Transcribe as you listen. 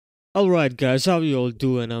Alright guys, how you all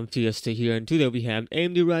doing? I'm Fiesta here, and today we have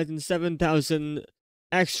AMD Ryzen 7000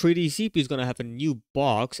 X3D CPU is gonna have a new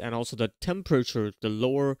box, and also the temperature, the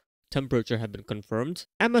lower temperature have been confirmed.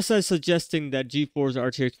 MSI is suggesting that GeForce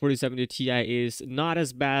RTX 4070 Ti is not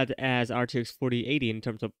as bad as RTX 4080 in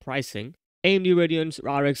terms of pricing. AMD Radeon's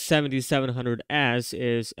RX 7700S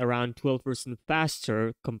is around 12%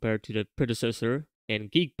 faster compared to the predecessor in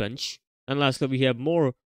Geekbench. And lastly, we have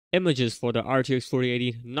more images for the RTX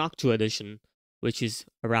 4080 Noctua edition, which is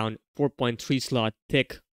around 4.3 slot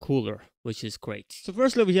thick cooler, which is great. So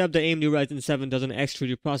firstly, we have the AMD Ryzen 7000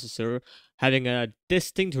 X3D processor having a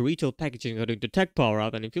distinct retail packaging according to Tech Power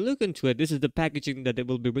Up, and if you look into it, this is the packaging that they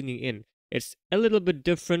will be bringing in. It's a little bit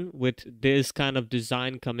different with this kind of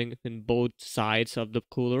design coming in both sides of the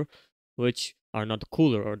cooler, which are not the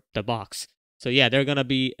cooler or the box. So yeah, they're gonna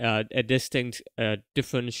be a distinct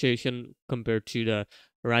differentiation compared to the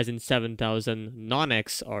Ryzen 7000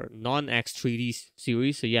 non-X or non-X 3D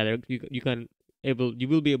series. So yeah, you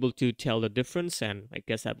will be able to tell the difference, and I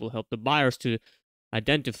guess that will help the buyers to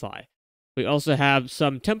identify. We also have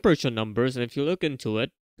some temperature numbers, and if you look into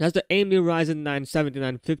it, that's the AMD Ryzen 9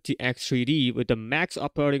 7950X 3D with the max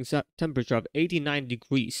operating temperature of 89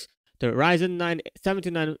 degrees. The Ryzen 9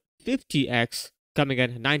 7950X coming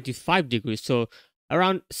at 95 degrees, so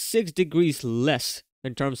around 6 degrees less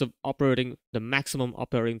in terms of operating the maximum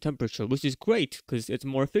operating temperature, which is great because it's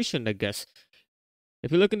more efficient, I guess.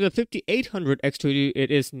 If you look into the 5800 X3D, it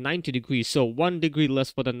is 90 degrees, so 1 degree less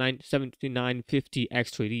for the 7950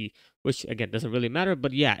 X3D, which again doesn't really matter,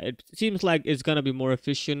 but yeah, it seems like it's gonna be more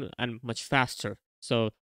efficient and much faster. So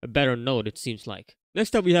a better node, it seems like.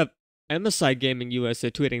 Next up, we have MSI Gaming USA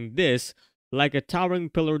tweeting this: like a towering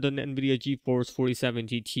pillar, the NVIDIA GeForce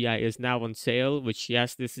 4070 Ti is now on sale, which,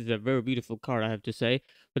 yes, this is a very beautiful card, I have to say.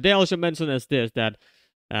 But they also mention as this, that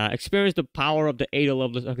experience the power of the Ada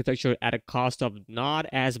Lovelace architecture at a cost of not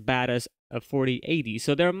as bad as a 4080.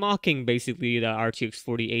 So they're mocking basically the RTX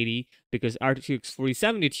 4080 because RTX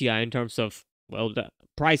 4070 Ti in terms of, well, the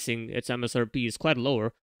pricing, its MSRP is quite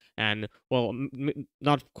lower. And, well,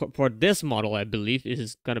 not for this model, I believe. This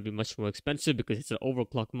is going to be much more expensive because it's an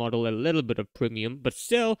overclock model, a little bit of premium, but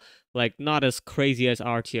still, like, not as crazy as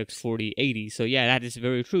RTX 4080. So, yeah, that is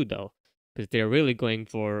very true, though, because they're really going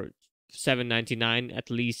for $799,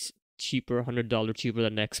 at least cheaper, $100 cheaper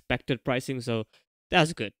than the expected pricing. So,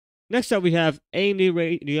 that's good. Next up, we have AMD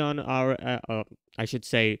Radeon I should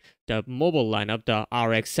say, the mobile lineup, the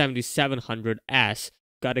RX 7700S.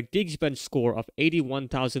 Got a Geekbench score of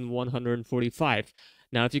 81,145.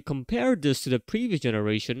 Now, if you compare this to the previous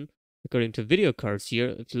generation, according to video cards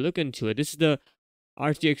here, if you look into it, this is the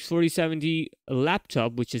RTX 4070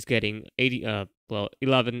 laptop, which is getting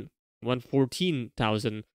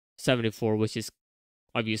 114,074, which is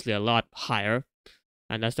obviously a lot higher,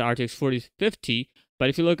 and that's the RTX 4050. But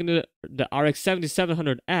if you look into the RX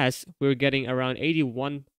 7700S, we're getting around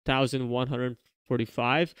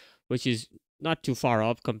 81,145, which is not too far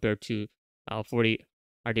off compared to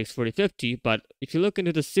RTX 4050. But if you look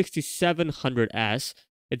into the 6700S,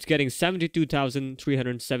 it's getting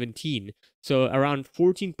 72,317. So around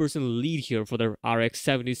 14% lead here for the RX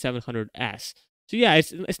 7700S. So yeah,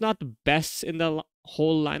 it's not the best in the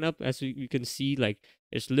whole lineup, as you can see. Like,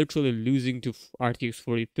 it's literally losing to RTX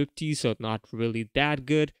 4050, so not really that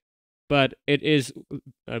good. But it is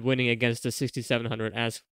winning against the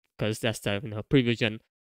 6700S because that's the previous gen.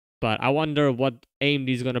 But I wonder what AMD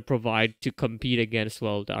is going to provide to compete against,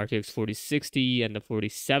 well, the RTX 4060 and the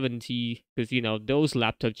 4070, because, those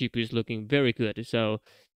laptop GPUs looking very good. So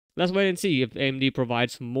let's wait and see if AMD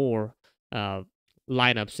provides more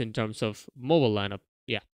lineups in terms of mobile lineup.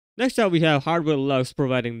 Yeah. Next up, we have Hardware Lux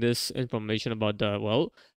providing this information about the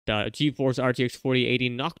GeForce RTX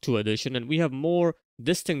 4080 Noctua edition, and we have more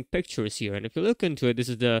distinct pictures here. And if you look into it, this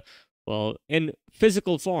is in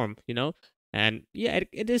physical form, and yeah,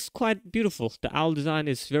 it is quite beautiful. The owl design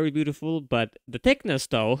is very beautiful, but the thickness,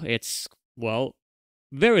 though, it's,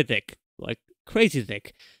 very thick, like crazy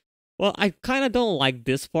thick. Well, I kind of don't like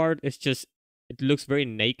this part. It's just, it looks very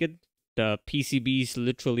naked. The PCB is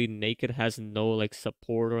literally naked, has no, like,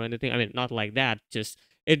 support or anything. I mean, not like that, just,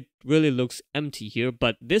 it really looks empty here.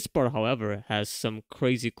 But this part, however, has some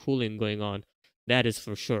crazy cooling going on. That is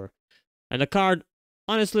for sure. And the card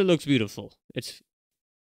honestly looks beautiful. It's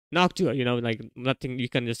Noctua, like, nothing you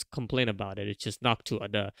can just complain about it. It's just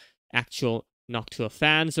Noctua. The actual Noctua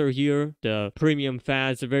fans are here. The premium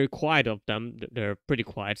fans are very quiet of them. They're pretty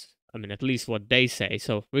quiet. I mean, at least what they say.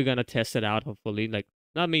 So we're gonna test it out, hopefully. Like,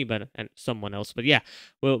 not me, but and someone else. But yeah,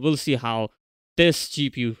 we'll see how this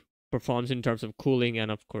GPU performs in terms of cooling,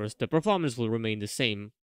 and of course the performance will remain the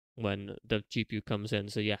same when the GPU comes in.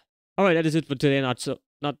 So yeah. All right, that is it for today.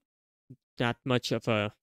 Not that much of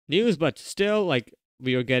a news, but still, like,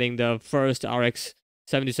 we are getting the first RX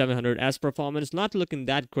 7700S performance. Not looking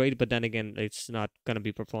that great, but then again, it's not gonna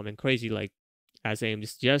be performing crazy like as AMD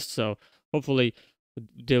suggests. So hopefully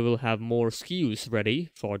they will have more SKUs ready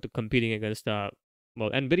for competing against the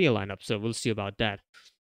NVIDIA lineup. So we'll see about that.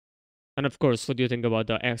 And of course, what do you think about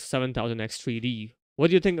the X7000X3D? What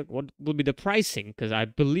do you think? What will be the pricing? Because I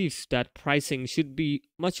believe that pricing should be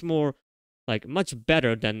much more, like, much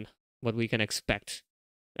better than what we can expect.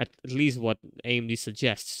 At least what AMD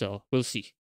suggests. So we'll see.